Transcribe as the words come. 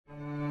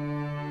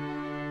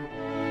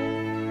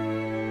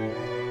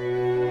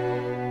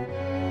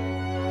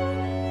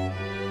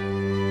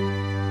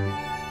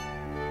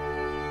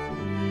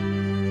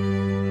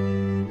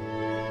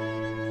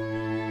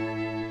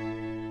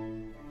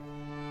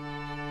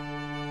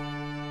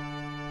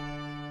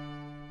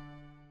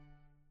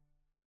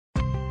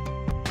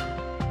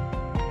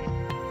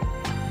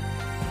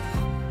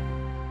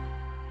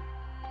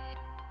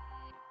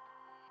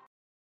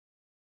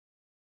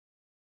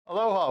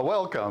Aloha,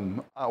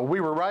 welcome. We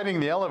were riding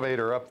the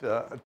elevator up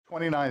the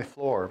 29th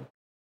floor,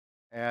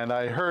 and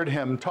I heard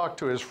him talk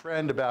to his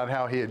friend about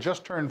how he had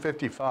just turned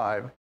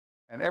 55,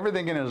 and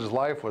everything in his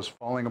life was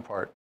falling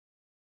apart.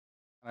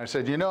 And I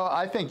said, you know,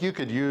 I think you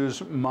could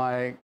use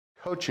my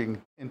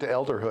coaching into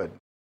elderhood.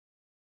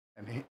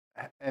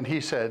 And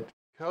he said,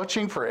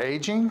 coaching for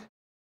aging?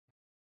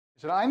 He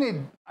said, I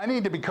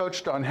need to be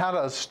coached on how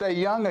to stay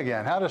young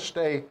again, how to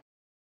stay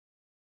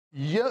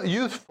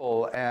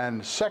youthful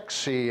and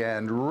sexy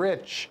and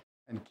rich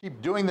and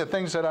keep doing the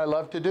things that I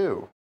love to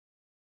do.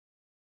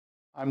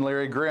 I'm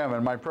Larry Grimm,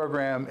 and my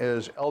program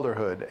is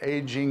Elderhood,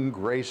 Aging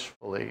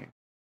Gracefully.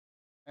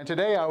 And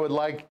today I would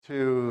like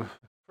to,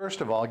 first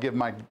of all, give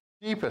my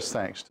deepest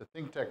thanks to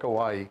ThinkTech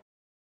Hawaii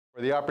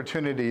for the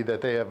opportunity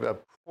that they have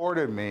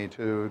afforded me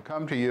to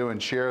come to you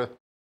and share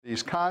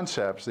these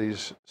concepts,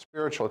 these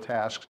spiritual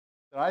tasks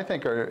that I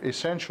think are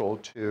essential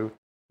to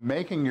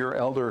making your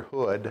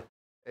elderhood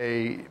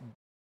a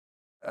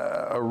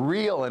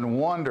real and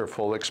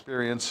wonderful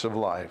experience of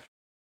life.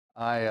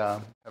 I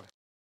have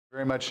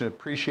very much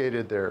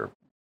appreciated their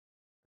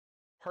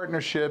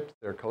partnership,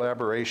 their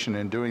collaboration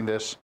in doing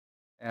this.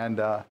 And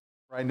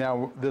right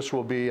now, this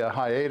will be a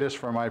hiatus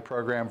for my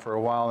program for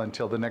a while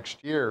until the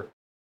next year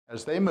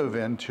as they move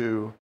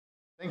into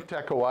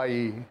ThinkTech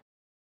Hawaii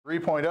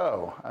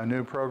 3.0, a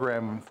new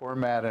program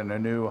format and a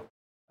new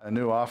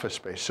office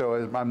space.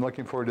 So I'm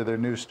looking forward to their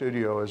new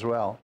studio as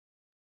well.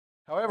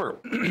 However,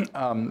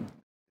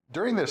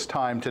 during this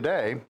time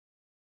today,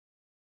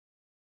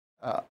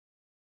 I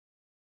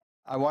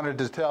wanted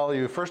to tell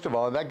you, first of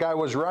all, that guy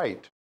was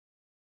right.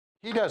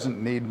 He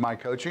doesn't need my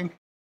coaching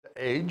to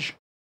age.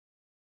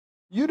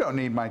 You don't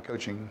need my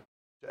coaching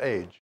to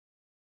age.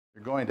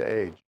 You're going to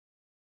age.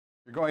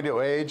 You're going to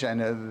age,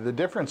 and the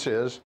difference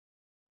is,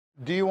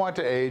 do you want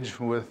to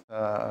age with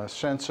a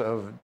sense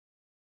of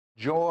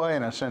joy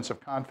and a sense of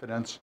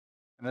confidence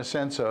and a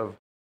sense of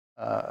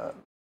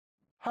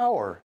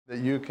power that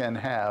you can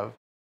have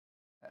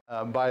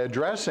by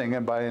addressing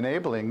and by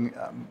enabling,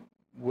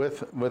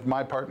 with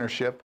my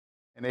partnership,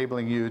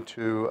 enabling you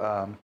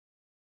to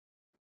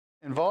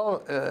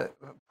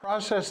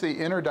process the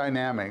inner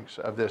dynamics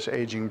of this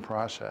aging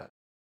process.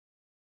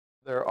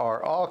 There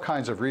are all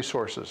kinds of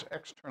resources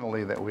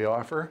externally that we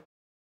offer.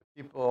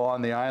 People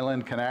on the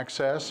island can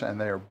access, and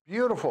they're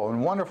beautiful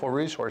and wonderful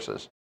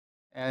resources.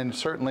 And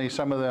certainly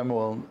some of them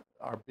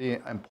are be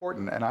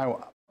important, and I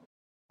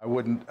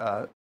wouldn't,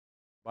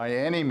 by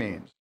any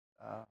means,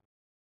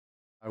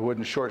 I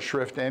wouldn't short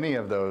shrift any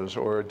of those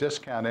or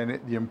discount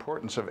the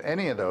importance of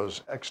any of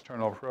those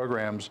external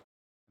programs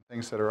and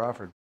things that are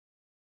offered.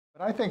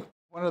 But I think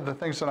one of the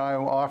things that I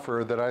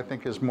offer that I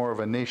think is more of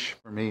a niche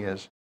for me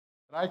is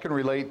that I can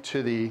relate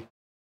to the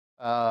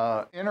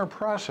inner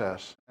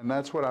process, and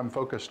that's what I'm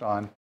focused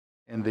on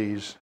in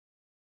these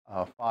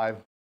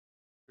 5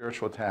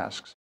 spiritual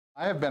tasks.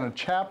 I have been a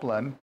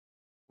chaplain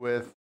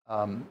with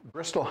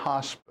Bristol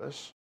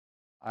Hospice.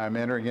 I'm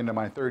entering into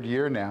my 3rd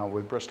year now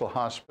with Bristol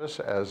Hospice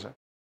as a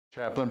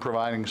chaplain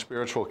providing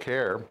spiritual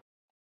care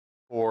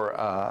for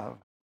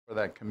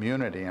that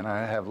community, and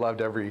I have loved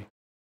every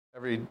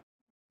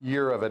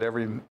year of it,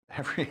 every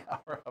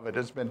hour of it.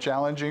 It's been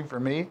challenging for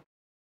me,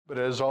 but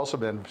it has also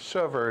been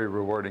so very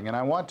rewarding. And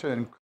I want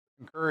to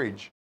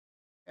encourage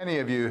any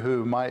of you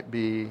who might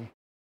be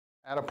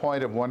at a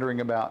point of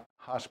wondering about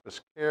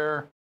hospice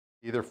care,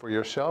 either for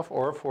yourself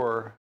or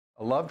for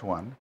a loved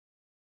one,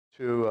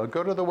 to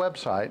go to the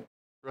website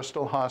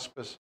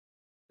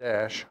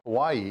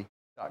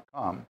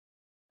bristolhospice-hawaii.com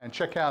and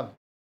check out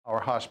our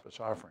hospice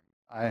offering.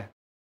 I'm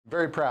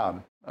very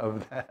proud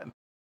of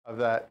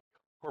that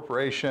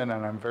corporation,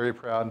 and I'm very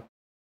proud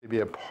to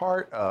be a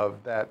part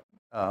of that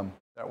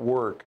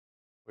work,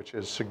 which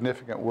is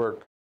significant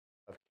work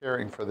of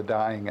caring for the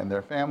dying and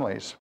their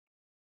families.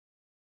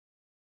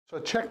 So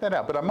check that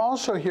out. But I'm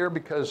also here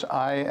because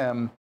I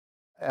am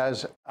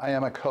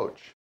a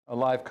coach, a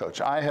life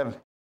coach. I have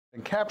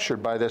been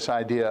captured by this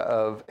idea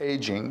of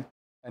aging,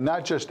 and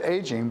not just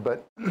aging,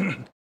 but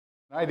an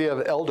idea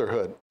of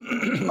elderhood.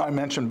 I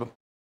mentioned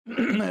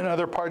in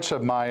other parts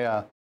of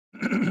my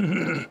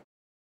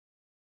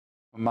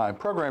my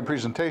program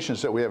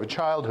presentations that we have a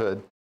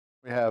childhood,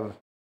 we have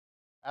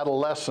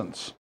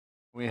adolescence,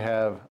 we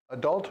have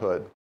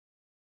adulthood,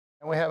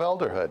 and we have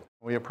elderhood.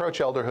 We approach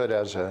elderhood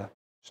as a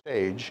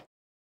stage,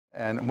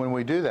 and when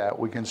we do that,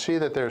 we can see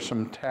that there's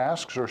some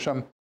tasks or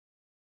some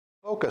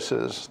foci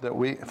that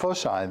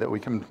we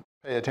can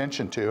pay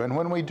attention to. And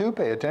when we do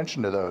pay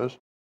attention to those,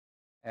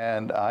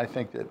 and I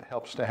think it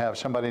helps to have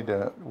somebody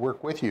to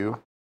work with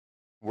you,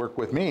 work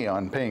with me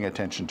on paying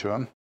attention to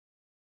them,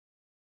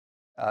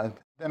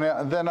 then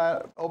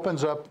it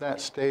opens up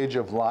that stage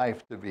of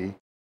life to be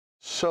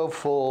so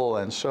full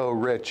and so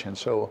rich and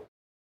so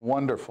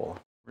wonderful,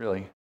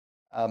 really.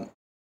 But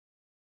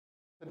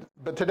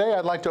today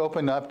I'd like to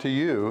open up to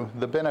you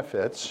the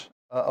benefits,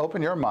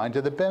 open your mind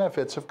to the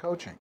benefits of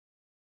coaching.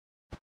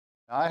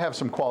 Now, I have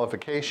some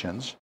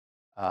qualifications.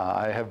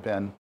 I have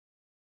been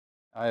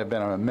a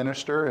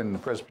minister in the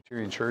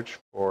Presbyterian Church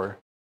for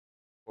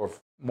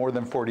more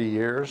than 40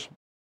 years.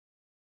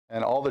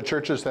 And all the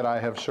churches that I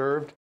have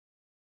served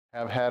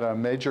have had a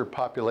major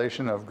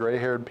population of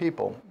gray-haired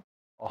people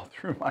all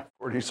through my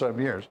 40-some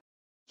years.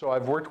 So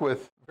I've worked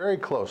very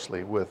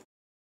closely with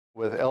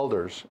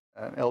elders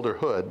and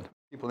elderhood,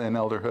 people in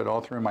elderhood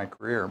all through my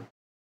career,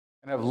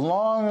 and have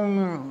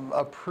long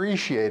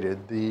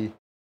appreciated the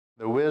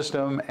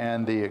wisdom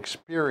and the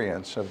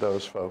experience of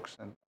those folks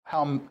and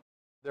how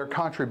their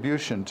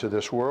contribution to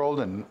this world,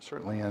 and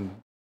certainly in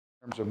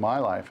terms of my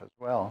life as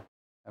well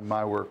and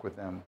my work with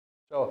them.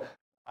 So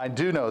I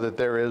do know that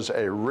there is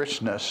a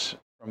richness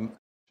from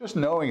just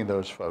knowing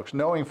those folks,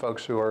 knowing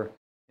folks who are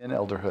in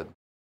elderhood.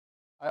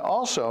 I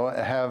also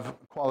have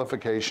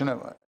qualification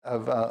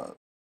of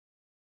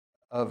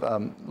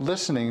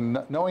listening,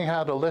 knowing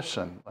how to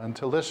listen, and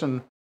to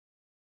listen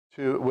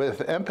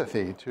with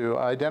empathy, to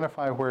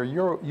identify where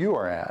you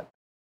are at.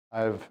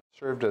 I've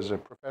served as a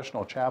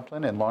professional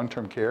chaplain in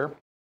long-term care,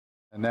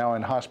 and now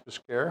in hospice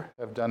care.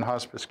 I've done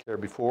hospice care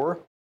before,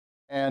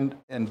 and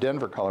in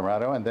Denver,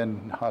 Colorado, and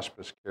then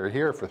hospice care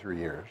here for 3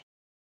 years.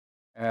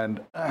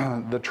 And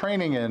the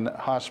training in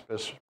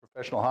hospice,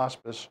 professional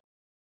hospice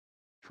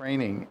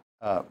training,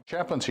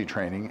 chaplaincy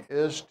training,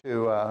 is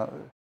to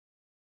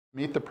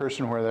meet the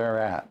person where they're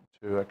at,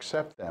 to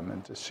accept them,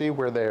 and to see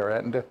where they are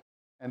at,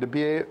 and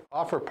to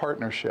offer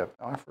partnership,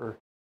 offer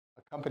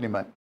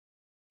accompaniment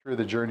through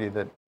the journey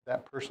that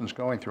person's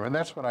going through. And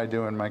that's what I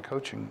do in my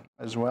coaching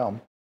as well.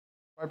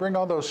 I bring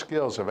all those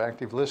skills of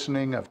active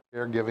listening, of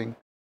caregiving,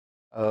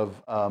 of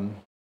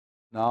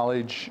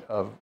knowledge,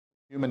 of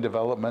human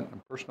development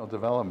and personal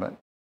development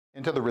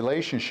into the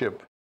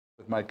relationship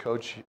with my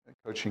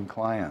coaching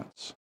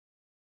clients.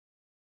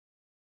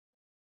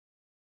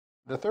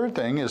 The third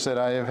thing is that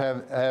I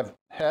have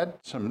had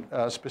some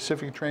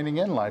specific training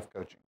in life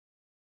coaching.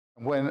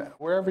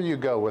 Wherever you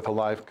go with a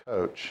life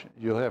coach,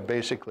 you'll have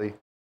basically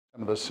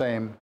some of the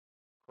same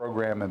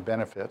program and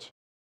benefits.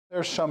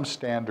 There's some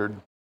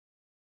standard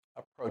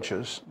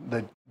approaches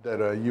that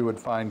you would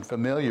find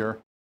familiar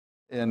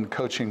in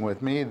coaching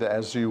with me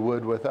as you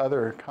would with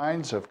other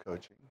kinds of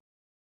coaching.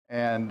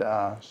 And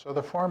so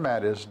the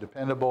format is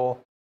dependable,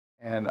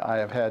 and I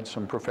have had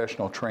some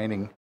professional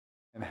training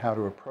in how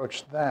to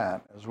approach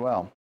that as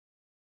well.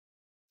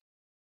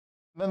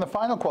 And then the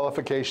final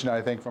qualification,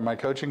 I think, for my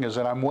coaching is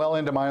that I'm well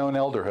into my own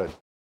elderhood.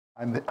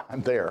 I'm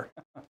there.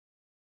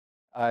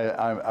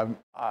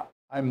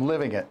 I'm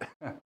living it,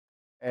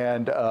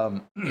 and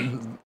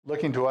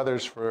looking to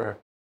others for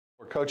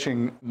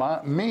coaching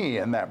me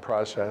in that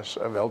process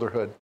of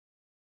elderhood,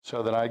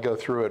 so that I go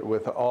through it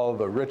with all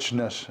the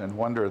richness and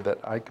wonder that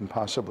I can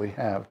possibly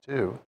have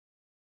too.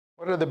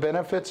 What are the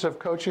benefits of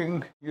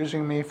coaching,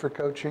 using me for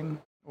coaching?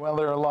 Well,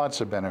 there are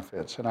lots of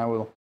benefits, and I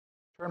will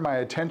turn my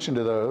attention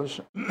to those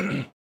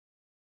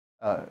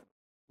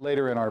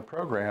later in our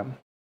program,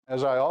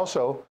 as I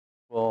also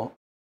will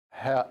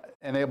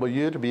enable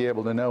you to be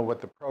able to know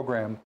what the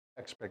program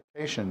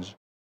expectations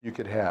you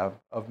could have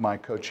of my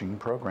coaching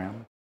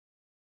program.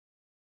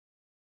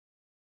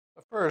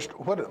 But first,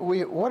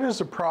 what is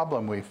the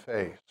problem we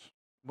face?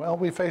 Well,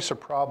 we face a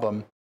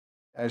problem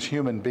as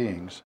human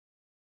beings.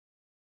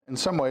 In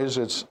some ways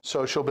it's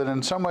social, but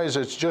in some ways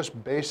it's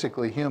just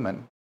basically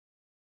human.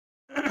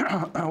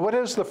 What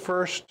is the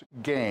first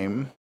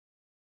game?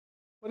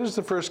 What is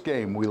the first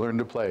game we learn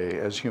to play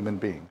as human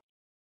beings?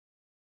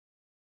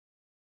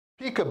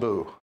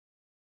 Peekaboo.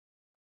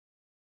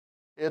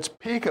 It's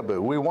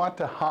peekaboo. We want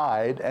to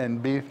hide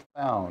and be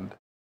found.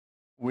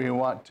 We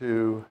want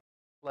to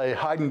play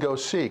hide and go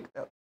seek.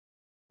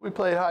 We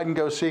played hide and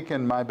go seek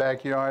in my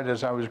backyard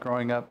as I was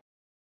growing up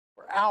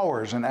for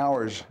hours and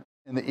hours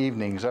in the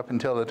evenings up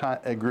until the time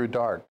it grew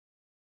dark.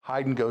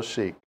 Hide and go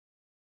seek.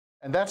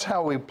 And that's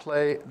how we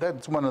play.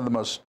 That's one of the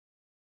most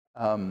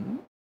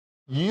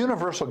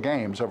universal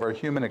games of our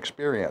human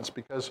experience,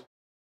 because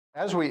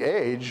as we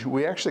age,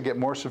 we actually get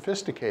more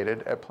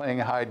sophisticated at playing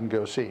hide and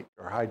go seek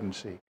or hide and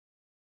seek.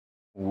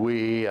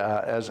 We,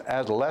 as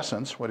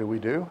adolescents, what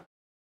do?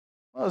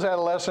 Well, as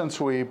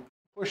adolescents, we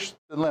push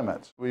the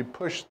limits. We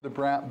push the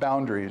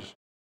boundaries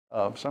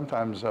of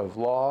sometimes of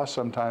law,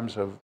 sometimes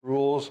of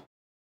rules,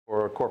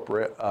 or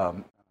corporate,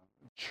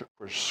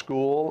 for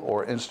school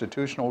or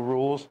institutional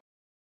rules.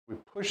 We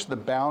push the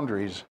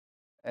boundaries,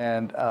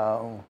 and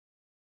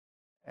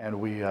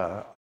we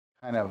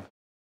kind of,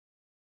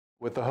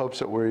 with the hopes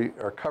that we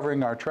are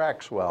covering our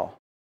tracks well,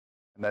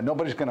 and that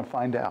nobody's going to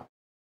find out.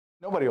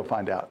 Nobody will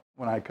find out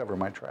when I cover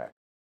my track.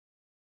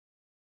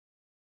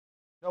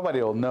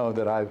 Nobody will know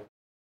that I've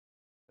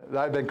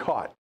been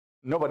caught.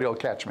 Nobody will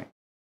catch me.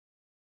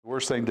 The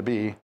worst thing to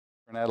be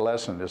for an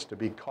adolescent is to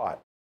be caught.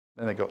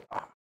 Then they go,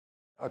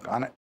 look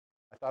on it.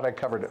 I thought I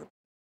covered it.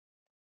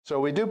 So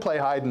we do play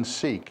hide and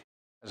seek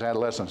as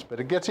adolescents, but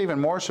it gets even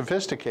more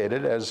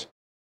sophisticated as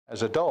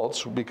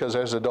adults, because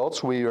as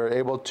adults we are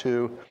able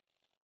to,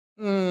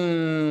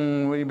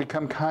 we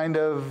become kind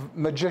of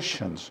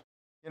magicians.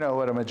 You know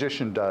what a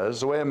magician does.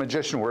 The way a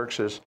magician works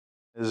is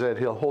that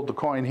he'll hold the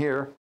coin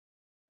here,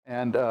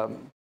 and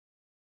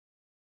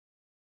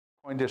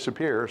coin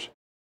disappears,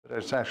 but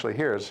it's actually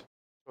here. So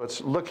it's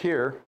look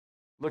here,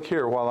 Look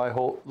here while I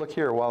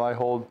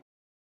hold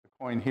the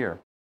coin here.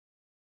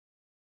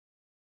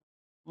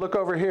 Look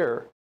over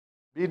here.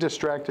 Be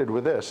distracted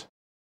with this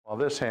while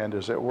this hand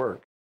is at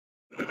work.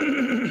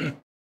 And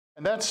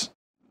that's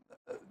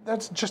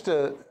just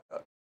a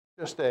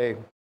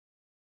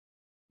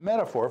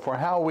metaphor for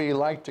how we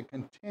like to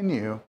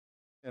continue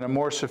in a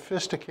more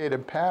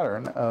sophisticated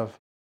pattern of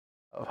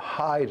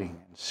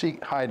hiding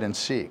and hide and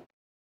seek.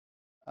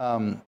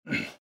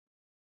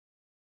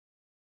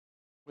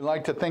 We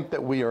like to think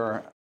that we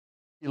are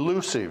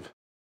elusive,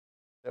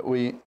 that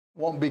we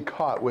won't be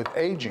caught with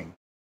aging.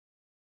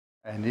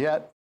 And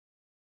yet,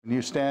 when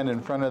you stand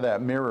in front of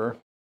that mirror,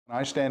 when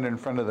I stand in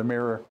front of the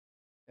mirror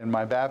in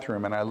my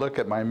bathroom and I look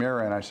at my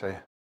mirror and I say,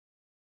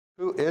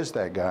 who is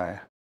that guy?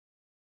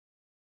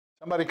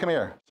 Somebody come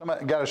here.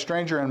 Somebody got a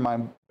stranger in my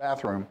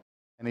bathroom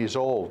and he's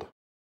old.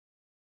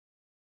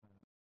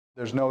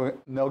 There's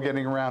no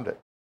getting around it.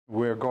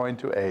 We're going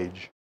to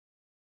age.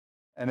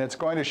 And it's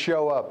going to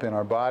show up in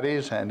our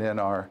bodies and in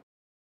our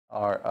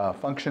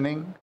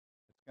functioning.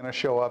 It's going to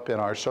show up in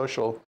our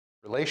social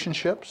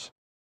relationships,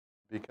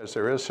 because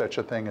there is such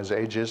a thing as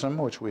ageism,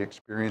 which we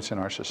experience in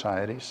our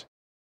societies.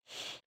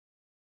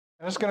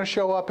 And it's going to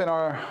show up in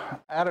our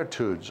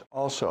attitudes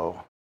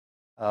also.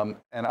 And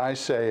I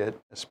say it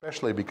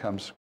especially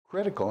becomes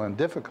critical and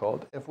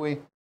difficult if we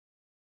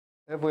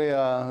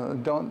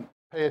don't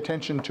pay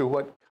attention to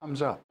what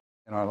comes up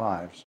in our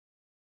lives,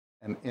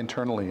 and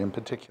internally in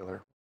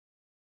particular.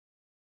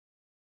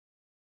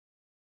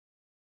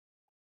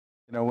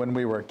 You know, when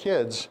we were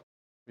kids,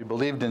 we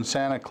believed in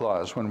Santa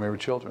Claus when we were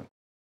children.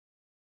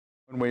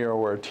 When we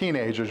were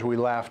teenagers, we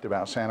laughed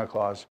about Santa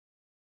Claus.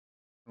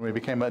 When we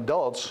became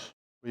adults,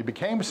 we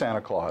became Santa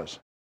Claus.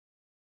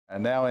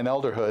 And now in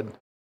elderhood,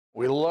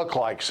 we look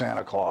like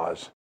Santa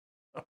Claus.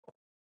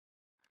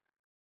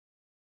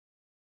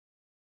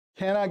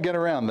 Cannot get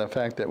around the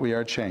fact that we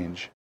are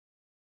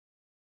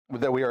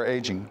that we are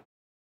aging.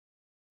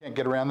 Can't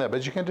get around that,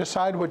 but you can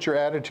decide what your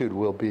attitude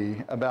will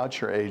be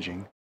about your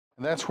aging.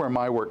 And that's where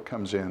my work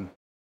comes in.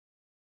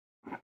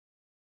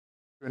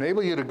 To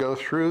enable you to go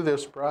through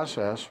this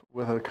process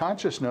with a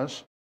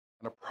consciousness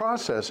and a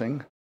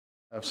processing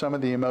of some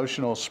of the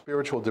emotional,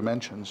 spiritual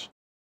dimensions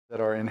that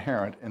are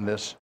inherent in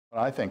this,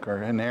 what I think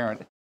are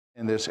inherent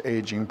in this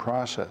aging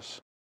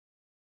process.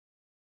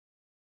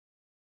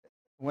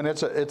 When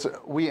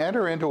we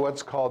enter into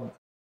what's called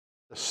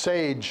the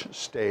sage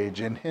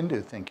stage in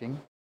Hindu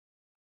thinking.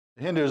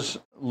 The Hindus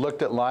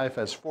looked at life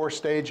as four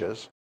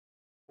stages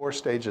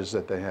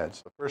that they had.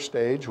 So the first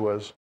stage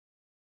was,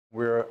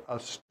 we're a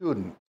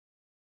student.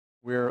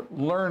 We're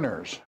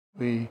learners.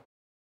 We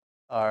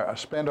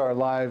spend our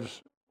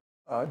lives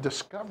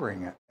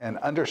discovering and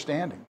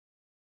understanding.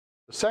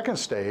 The second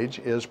stage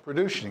is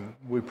producing.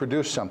 We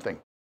produce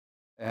something.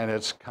 And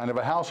it's kind of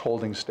a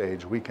householding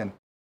stage. We can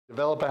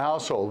develop a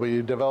household.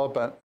 We develop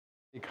an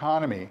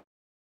economy.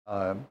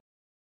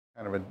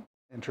 Kind of an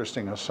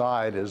interesting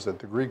aside is that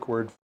the Greek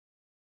word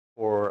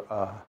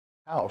for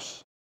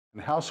house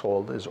and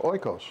household is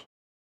oikos.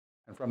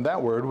 And from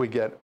that word we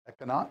get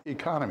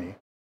economy,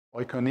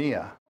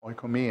 oikomia.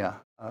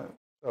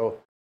 So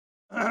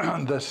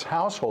this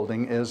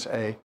householding is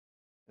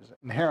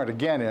inherent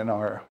again in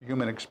our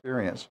human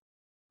experience.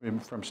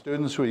 From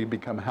students, we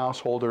become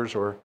householders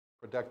or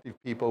productive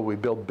people. We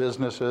build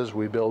businesses.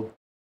 We build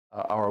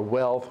our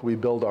wealth. We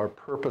build our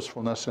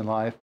purposefulness in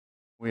life.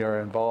 We are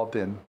involved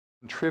in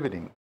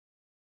contributing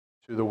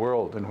to the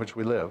world in which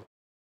we live.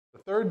 The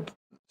third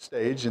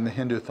stage in the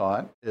Hindu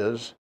thought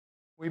is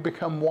we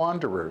become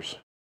wanderers.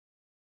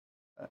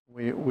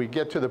 We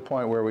get to the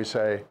point where we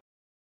say,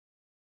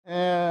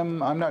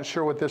 I'm not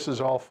sure what this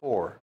is all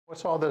for.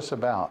 What's all this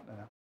about?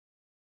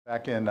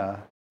 Back in the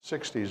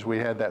 60s, we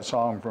had that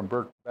song from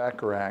Burt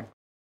Bacharach.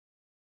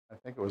 I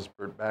think it was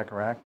Burt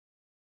Bacharach.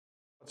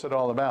 What's it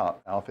all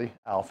about, Alfie?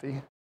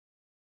 Alfie?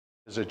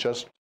 Is it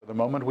just for the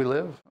moment we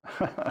live?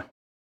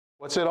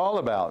 What's it all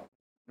about?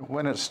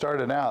 When it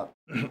started out,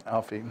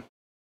 Alfie,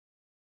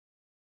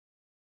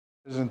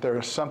 isn't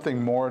there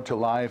something more to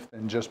life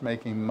than just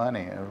making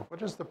money?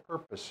 What is the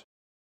purpose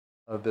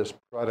of this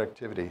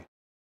productivity?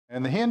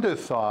 And the Hindu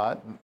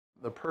thought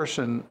the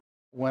person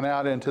went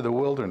out into the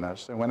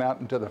wilderness. They went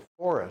out into the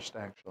forest,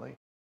 actually.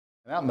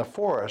 And out in the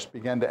forest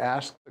began to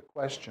ask the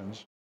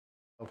questions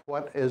of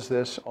what is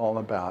this all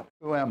about?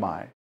 Who am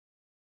I?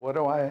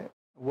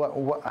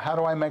 How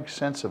do I make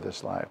sense of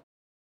this life?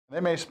 And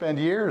they may spend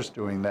years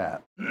doing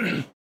that.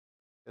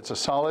 It's a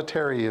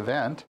solitary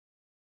event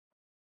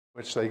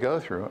which they go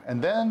through.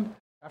 And then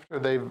after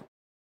they've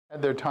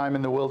had their time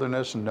in the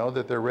wilderness and know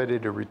that they're ready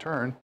to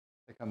return,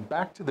 they come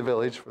back to the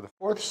village for the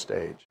fourth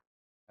stage.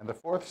 And the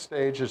fourth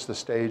stage is the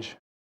stage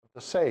of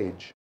the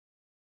sage,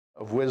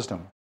 of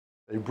wisdom.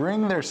 They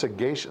bring their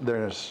sagacious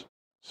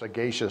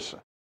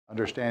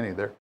understanding,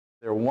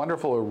 their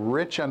wonderful,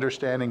 rich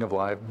understanding of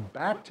life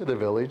back to the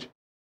village.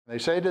 They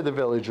say to the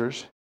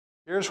villagers,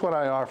 here's what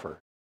I offer.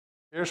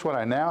 Here's what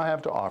I now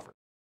have to offer.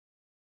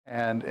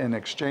 And in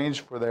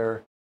exchange for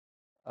their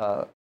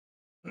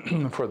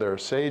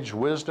sage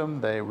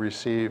wisdom, they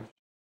receive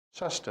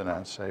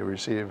sustenance. They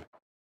receive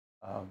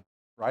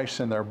rice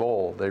in their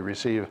bowl. They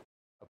receive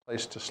a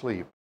place to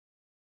sleep.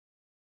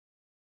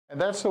 And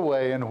that's the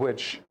way in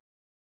which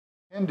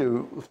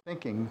Hindu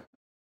thinking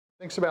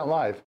thinks about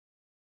life.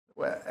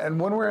 And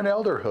when we're in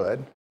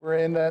elderhood, we're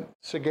in that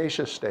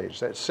sagacious stage,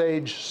 that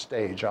sage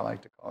stage, I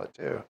like to call it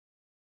too.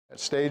 That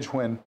stage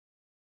when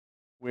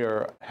we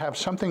have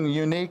something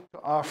unique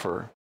to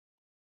offer,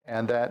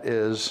 and that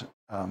is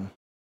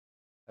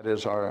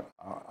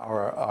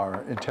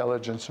our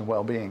intelligence and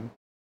well-being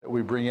that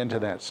we bring into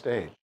that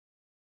stage.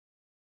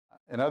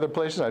 In other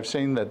places, I've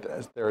seen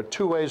that there are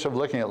two ways of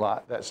looking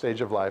at that stage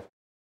of life.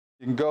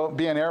 You can go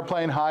be an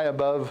airplane high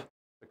above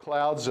the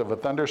clouds of a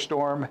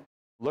thunderstorm,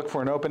 look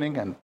for an opening,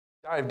 and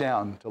dive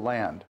down to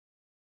land.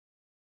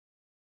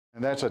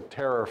 And that's a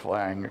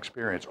terrifying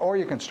experience. Or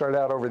you can start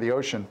out over the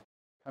ocean,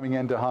 coming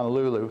into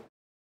Honolulu,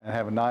 and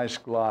have a nice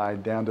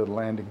glide down to the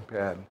landing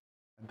pad.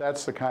 And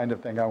that's the kind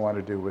of thing I want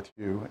to do with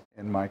you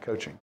in my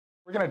coaching.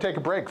 We're going to take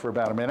a break for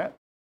about a minute,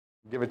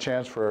 give a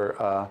chance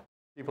for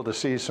people to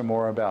see some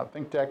more about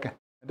ThinkTech.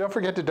 And don't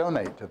forget to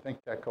donate to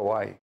ThinkTech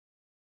Hawaii.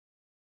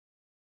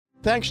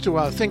 Thanks to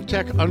our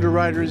ThinkTech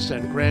underwriters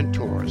and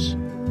grantors,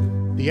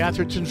 the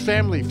Atherton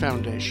Family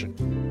Foundation,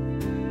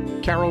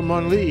 Carol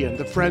Monlee and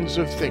the Friends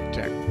of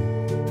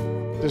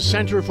ThinkTech, the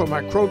Center for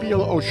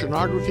Microbial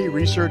Oceanography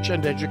Research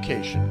and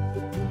Education,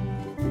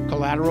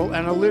 Collateral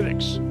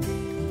Analytics,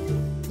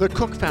 the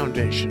Cook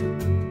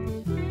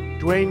Foundation,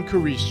 Dwayne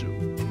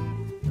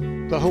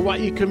Kurisu, the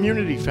Hawaii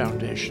Community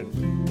Foundation,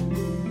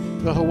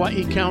 the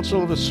Hawaii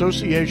Council of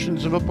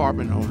Associations of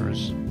Apartment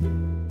Owners,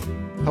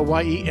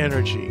 Hawaii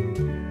Energy,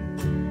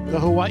 the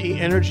Hawaii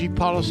Energy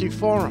Policy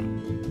Forum,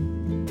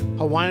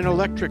 Hawaiian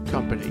Electric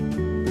Company,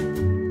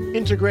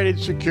 Integrated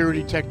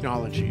Security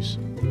Technologies,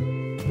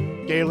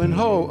 Galen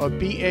Ho of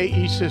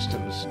BAE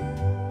Systems,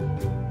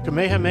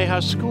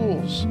 Kamehameha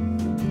Schools,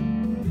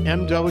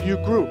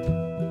 MW Group,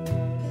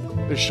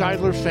 the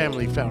Scheidler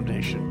Family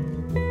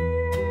Foundation,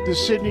 the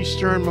Sidney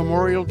Stern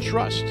Memorial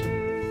Trust,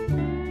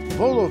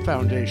 Volo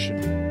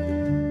Foundation,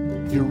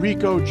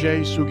 Yuriko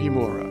J.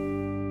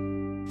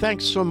 Sugimura.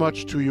 Thanks so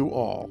much to you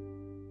all.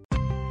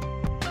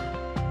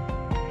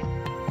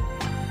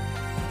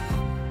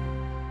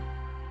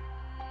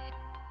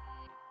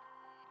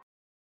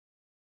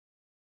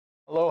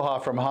 Aloha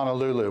from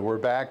Honolulu. We're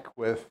back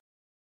with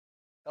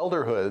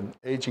Elderhood,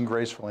 Aging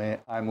Gracefully.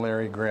 I'm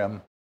Larry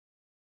Grimm.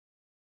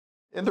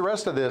 In the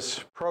rest of this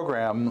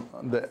program,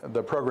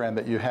 the program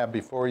that you have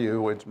before you,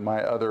 which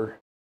my other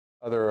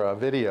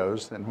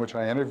videos in which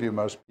I interview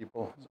most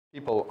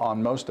people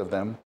on most of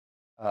them,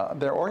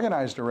 they're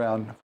organized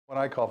around what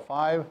I call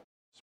 5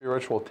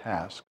 spiritual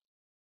tasks.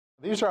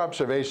 These are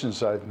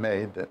observations I've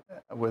made that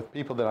with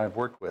people that I've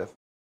worked with,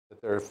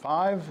 that there are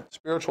 5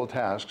 spiritual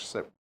tasks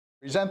that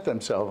present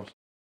themselves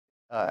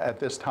at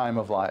this time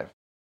of life.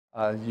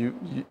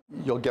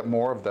 You'll get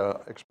more of the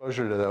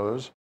exposure to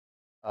those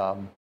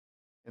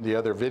in the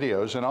other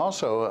videos, and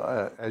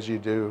also as you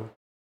do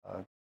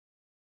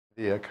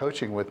the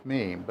coaching with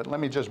me. But let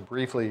me just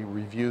briefly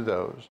review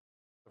those.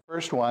 The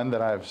first one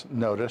that I've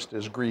noticed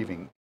is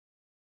grieving.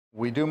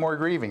 We do more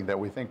grieving than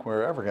we think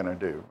we're ever going to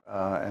do.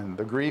 And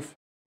the grief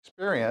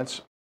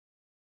experience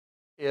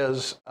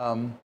is a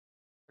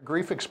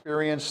grief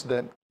experience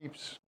that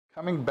keeps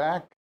coming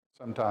back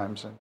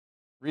sometimes and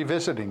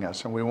revisiting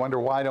us. And we wonder,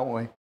 why don't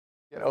we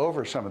get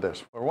over some of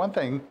this? For one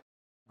thing,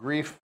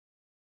 grief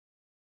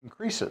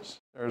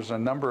increases. There's a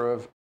number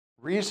of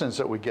reasons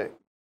that we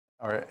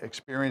are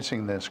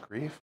experiencing this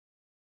grief.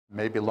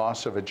 Maybe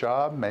loss of a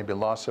job, maybe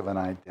loss of an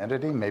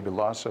identity, maybe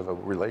loss of a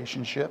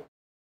relationship,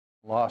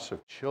 loss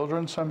of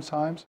children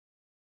sometimes,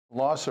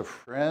 loss of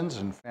friends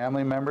and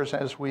family members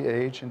as we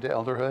age into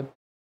elderhood.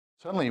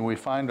 Suddenly we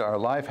find our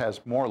life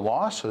has more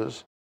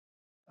losses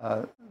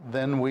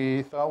than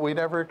we thought we'd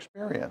ever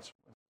experience.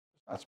 It's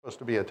not supposed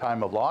to be a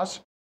time of loss.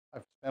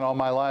 I've spent all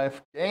my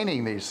life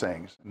gaining these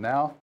things, and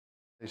now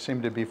they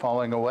seem to be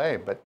falling away,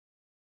 but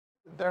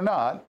they're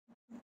not.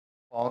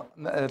 Well,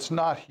 it's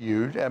not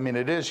huge. I mean,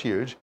 it is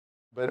huge,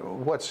 but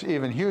what's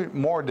even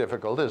more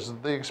difficult is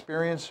the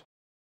experience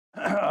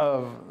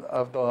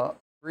of the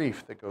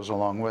grief that goes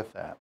along with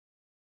that.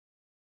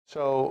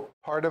 So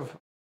part of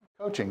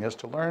coaching is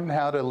to learn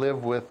how to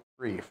live with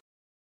grief,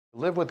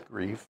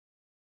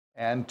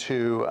 and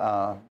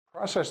to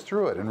process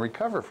through it and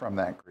recover from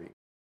that grief.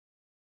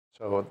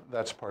 So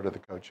that's part of the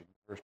coaching,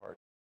 first part.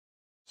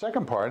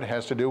 Second part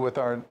has to do with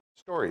our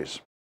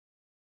stories.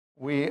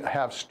 We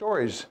have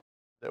stories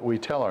that we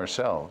tell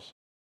ourselves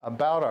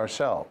about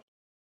ourselves.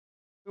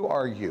 Who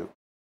are you?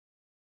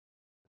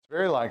 It's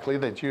very likely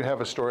that you have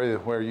a story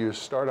where you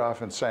start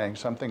off in saying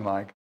something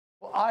like,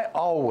 well, I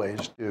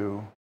always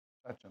do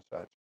such and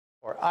such,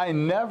 or I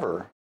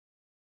never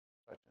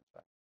such and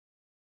such.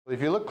 Well,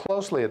 if you look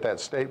closely at that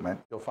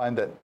statement, you'll find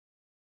that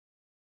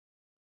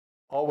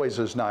always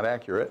is not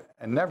accurate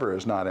and never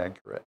is not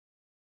accurate.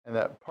 And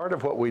that part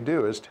of what we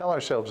do is tell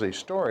ourselves these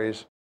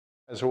stories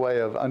as a way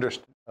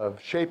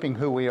of shaping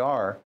who we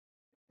are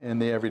in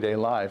the everyday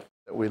life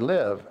that we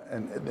live.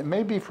 And it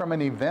may be from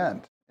an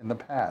event in the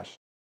past.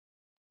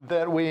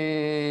 that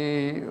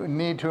we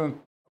need to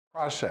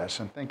process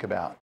and think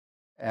about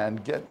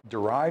and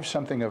derive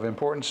something of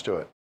importance to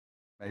it.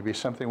 Maybe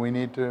something we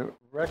need to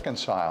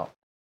reconcile,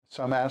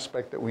 some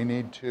aspect that we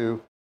need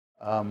to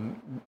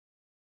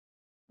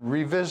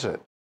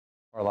revisit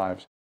our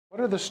lives. What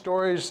are the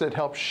stories that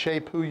help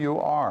shape who you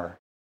are?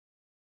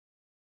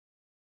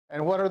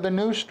 And what are the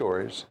new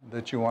stories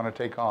that you want to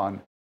take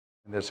on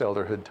in this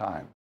elderhood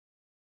time?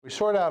 We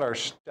sort out our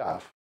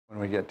stuff when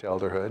we get to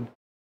elderhood.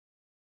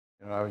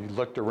 You know, you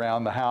looked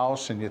around the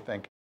house and you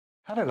think,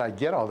 how did I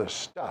get all this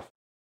stuff?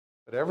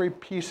 But every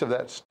piece of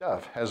that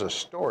stuff has a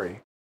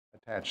story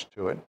attached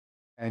to it,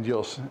 and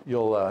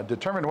you'll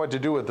determine what to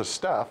do with the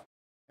stuff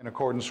in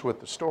accordance with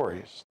the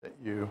stories that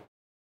you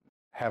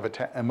have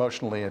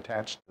emotionally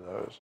attached to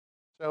those.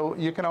 So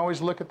you can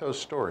always look at those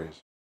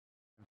stories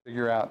and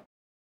figure out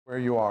where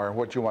you are,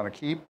 what you want to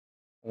keep,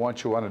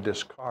 what you want to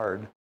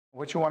discard,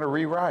 what you want to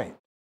rewrite,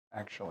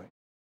 actually.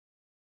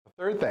 The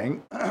third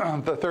thing,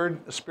 the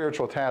third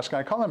spiritual task, and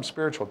I call them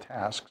spiritual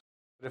tasks,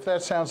 but if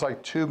that sounds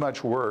like too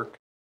much work,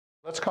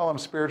 let's call them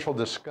spiritual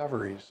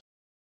discoveries,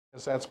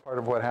 because that's part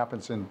of what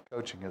happens in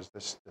coaching, is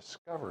this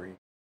discovery.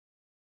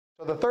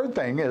 So the third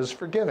thing is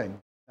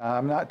forgiving.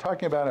 I'm not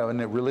talking about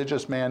a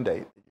religious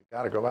mandate that you've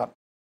got to go out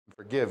and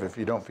forgive if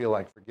you don't feel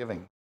like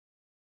forgiving.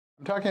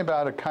 I'm talking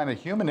about a kind of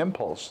human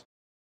impulse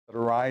that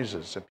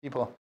arises, that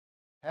people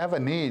have a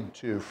need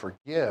to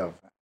forgive,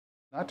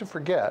 not to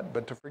forget,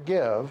 but to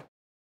forgive,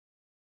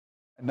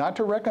 and not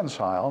to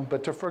reconcile,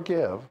 but to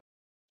forgive,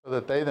 so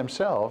that they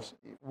themselves,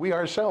 we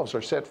ourselves,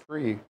 are set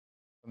free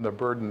from the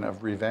burden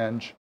of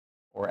revenge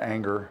or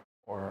anger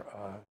or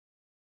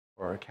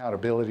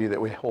accountability that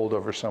we hold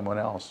over someone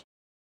else.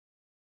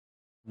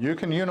 You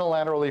can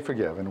unilaterally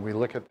forgive, and we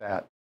look at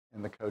that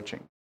in the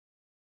coaching,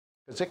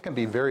 because it can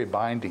be very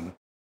binding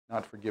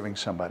not forgiving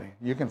somebody.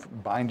 You can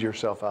bind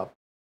yourself up,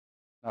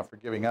 not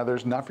forgiving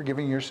others, not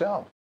forgiving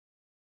yourself.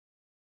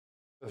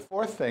 The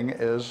fourth thing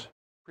is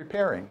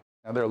preparing.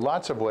 Now, there are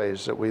lots of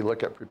ways that we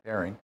look at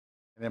preparing.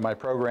 And in my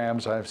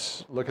programs, I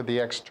look at the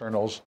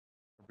externals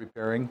for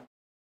preparing,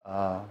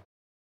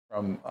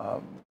 from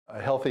a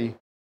healthy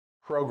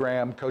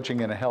program, coaching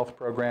in a health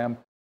program,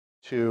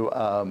 to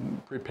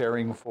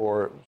preparing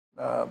for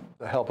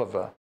the help of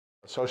a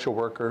social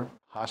worker,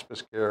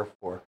 hospice care,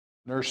 for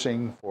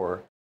nursing,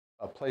 for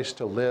a place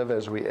to live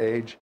as we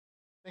age.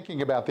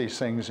 Thinking about these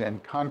things in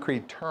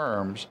concrete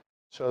terms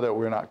so that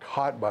we're not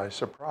caught by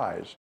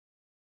surprise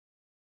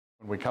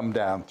when we come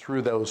down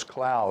through those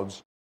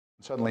clouds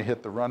and suddenly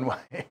hit the runway.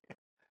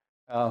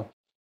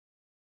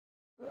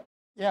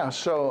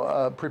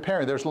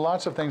 Preparing. There's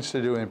lots of things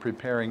to do in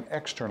preparing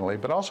externally,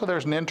 but also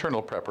there's an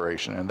internal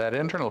preparation. And that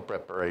internal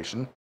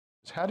preparation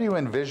is, how do you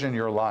envision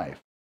your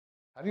life?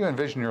 How do you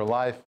envision your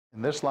life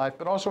in this life,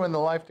 but also in the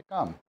life to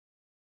come?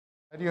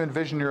 How do you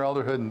envision your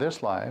elderhood in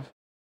this life,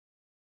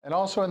 and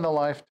also in the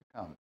life to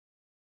come?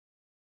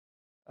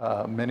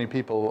 Many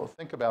people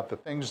think about the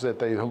things that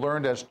they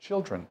learned as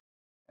children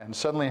and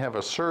suddenly have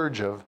a surge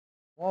of,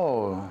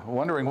 whoa,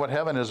 wondering what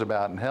heaven is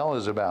about and hell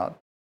is about,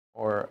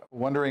 or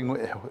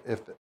wondering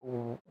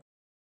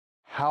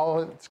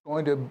how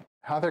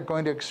they're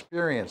going to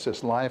experience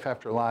this life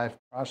after life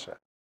process.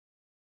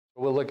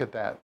 So we'll look at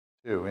that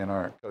too in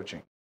our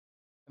coaching.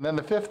 And then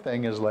the fifth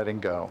thing is letting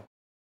go.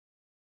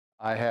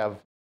 I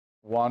have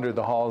wandered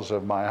the halls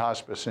of my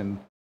hospice in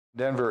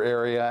Denver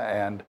area,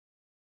 and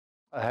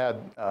I had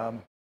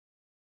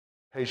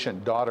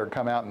patient daughter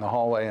come out in the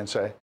hallway and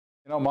say,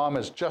 you know, Mom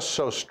is just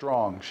so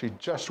strong. She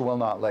just will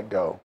not let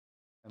go.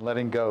 And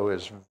letting go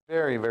is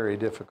very, very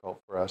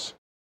difficult for us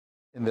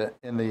in the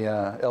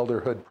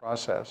elderhood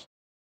process.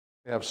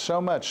 We have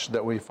so much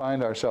that we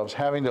find ourselves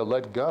having to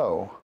let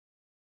go.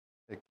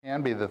 It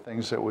can be the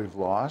things that we've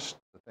lost,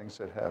 the things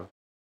that have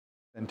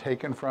been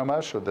taken from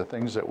us, or the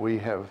things that we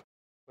have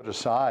put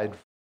aside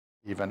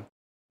even.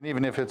 And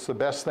even if it's the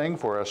best thing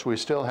for us, we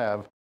still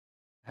have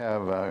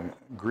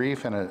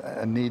grief and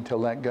a need to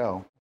let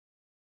go.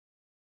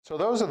 So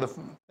those are the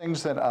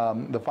things that,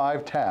 the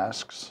 5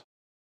 tasks,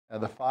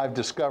 the 5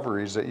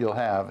 discoveries that you'll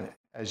have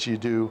as you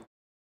do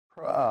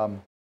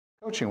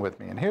coaching with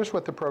me. And here's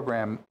what the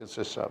program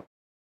consists of.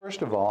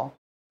 First of all,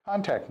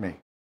 contact me.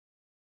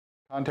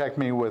 Contact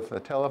me with a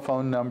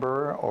telephone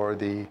number or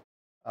the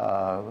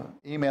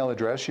email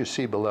address you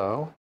see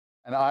below,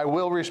 and I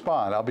will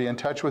respond. I'll be in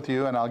touch with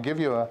you, and I'll give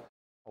you a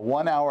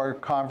 1-hour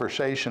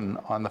conversation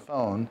on the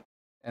phone,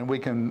 and we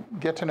can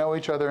get to know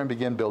each other and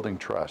begin building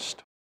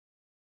trust.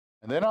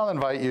 And then I'll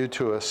invite you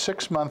to a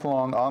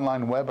 6-month-long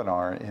online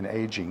webinar in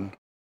aging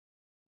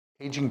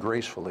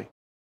gracefully.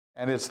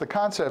 And it's the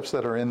concepts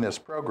that are in this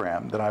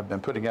program that I've been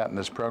putting out in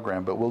this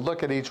program, but we'll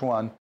look at each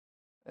one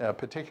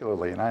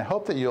particularly. And I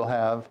hope that you'll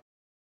have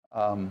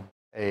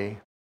a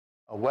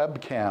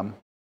webcam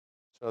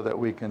so that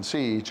we can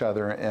see each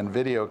other in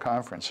video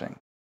conferencing.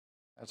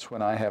 That's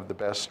when I have the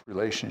best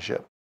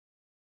relationship.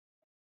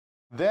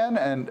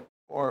 Then,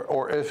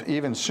 or if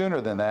even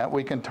sooner than that,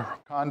 we can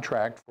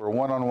contract for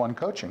one-on-one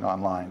coaching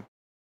online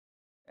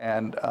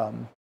and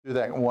do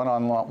that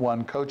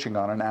one-on-one coaching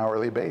on an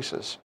hourly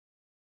basis.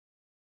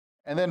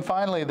 And then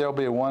finally, there'll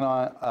be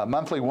a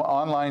monthly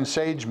online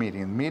SAGE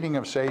meeting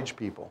of SAGE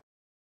people,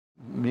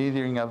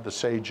 meeting of the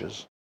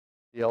sages,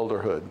 the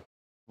Elderhood.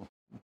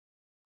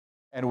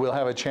 And we'll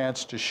have a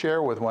chance to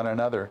share with one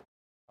another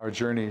our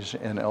journeys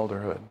in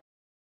Elderhood.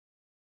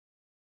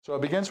 So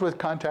it begins with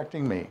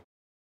contacting me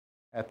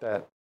at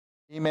that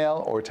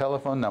email or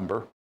telephone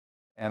number,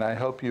 and I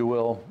hope you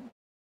will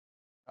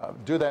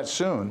do that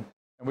soon,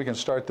 and we can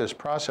start this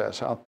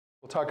process.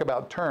 We'll talk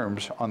about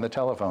terms on the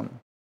telephone.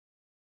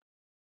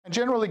 And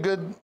generally,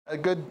 a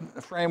good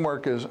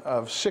framework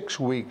of 6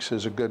 weeks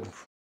is a good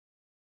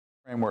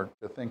framework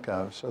to think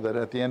of, so that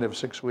at the end of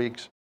 6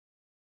 weeks,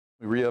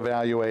 we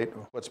reevaluate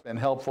what's been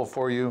helpful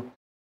for you,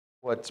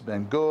 what's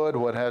been good,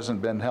 what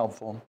hasn't been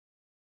helpful,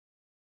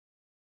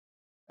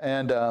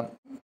 and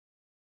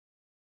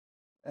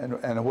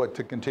what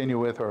to continue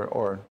with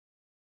or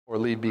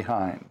leave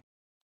behind.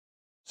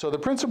 So the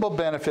principal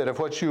benefit of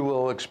what you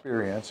will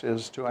experience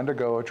is to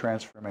undergo a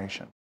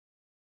transformation.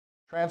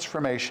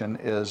 Transformation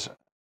is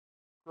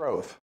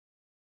growth.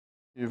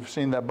 You've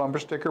seen that bumper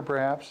sticker,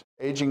 perhaps?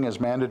 Aging is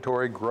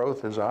mandatory,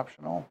 growth is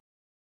optional.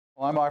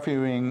 Well, I'm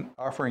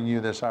offering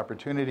you this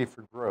opportunity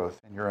for growth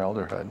in your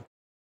elderhood.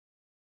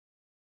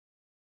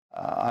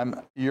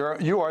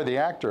 You are the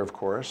actor, of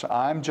course.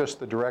 I'm just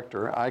the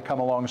director. I come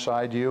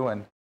alongside you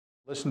and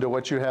listen to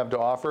what you have to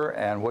offer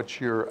and what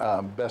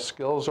your best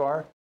skills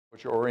are,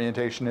 what your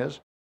orientation is.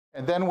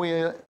 And then we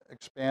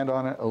expand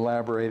on it,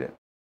 elaborate it.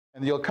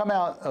 And you'll come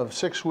out of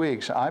 6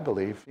 weeks, I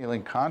believe,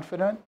 feeling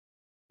confident,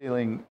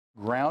 feeling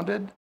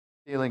grounded,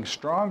 feeling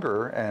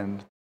stronger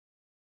and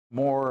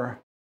more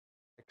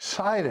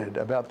excited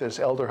about this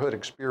elderhood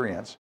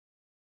experience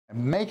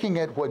and making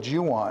it what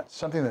you want,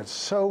 something that's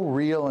so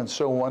real and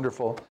so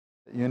wonderful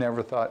that you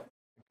never thought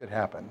it could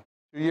happen.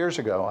 2 years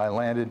ago, I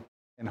landed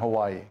in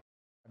Hawaii.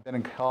 I've been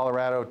in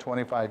Colorado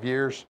 25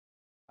 years.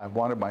 I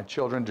wanted my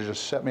children to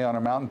just set me on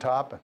a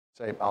mountaintop and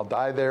say, I'll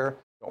die there,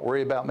 don't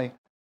worry about me.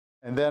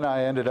 And then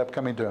I ended up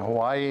coming to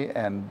Hawaii,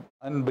 and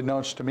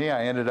unbeknownst to me,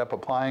 I ended up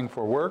applying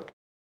for work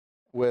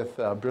with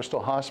Bristol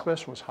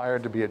Hospice, was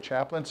hired to be a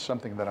chaplain,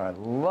 something that I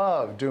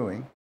love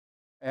doing.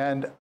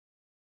 And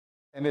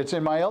it's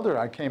in my elder.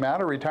 I came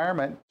out of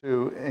retirement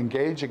to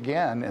engage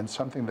again in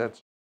something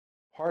that's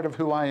part of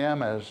who I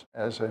am as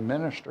a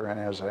minister and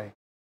as a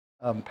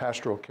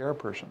pastoral care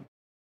person.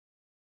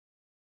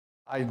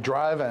 I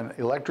drive an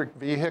electric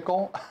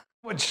vehicle,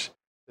 which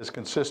is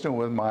consistent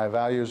with my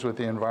values with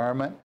the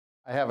environment.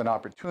 I have an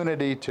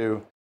opportunity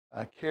to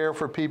care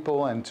for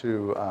people and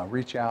to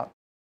reach out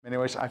in many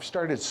ways. I've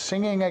started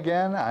singing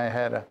again.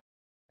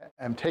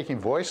 I'm taking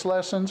voice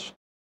lessons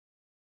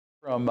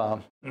from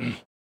a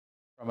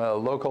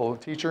local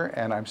teacher,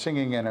 and I'm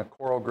singing in a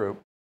choral group.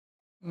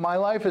 My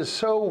life is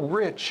so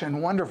rich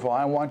and wonderful.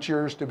 I want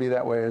yours to be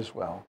that way as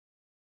well.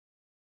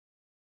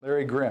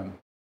 Larry Grimm,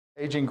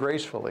 Aging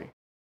Gracefully.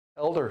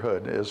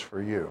 Elderhood is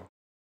for you.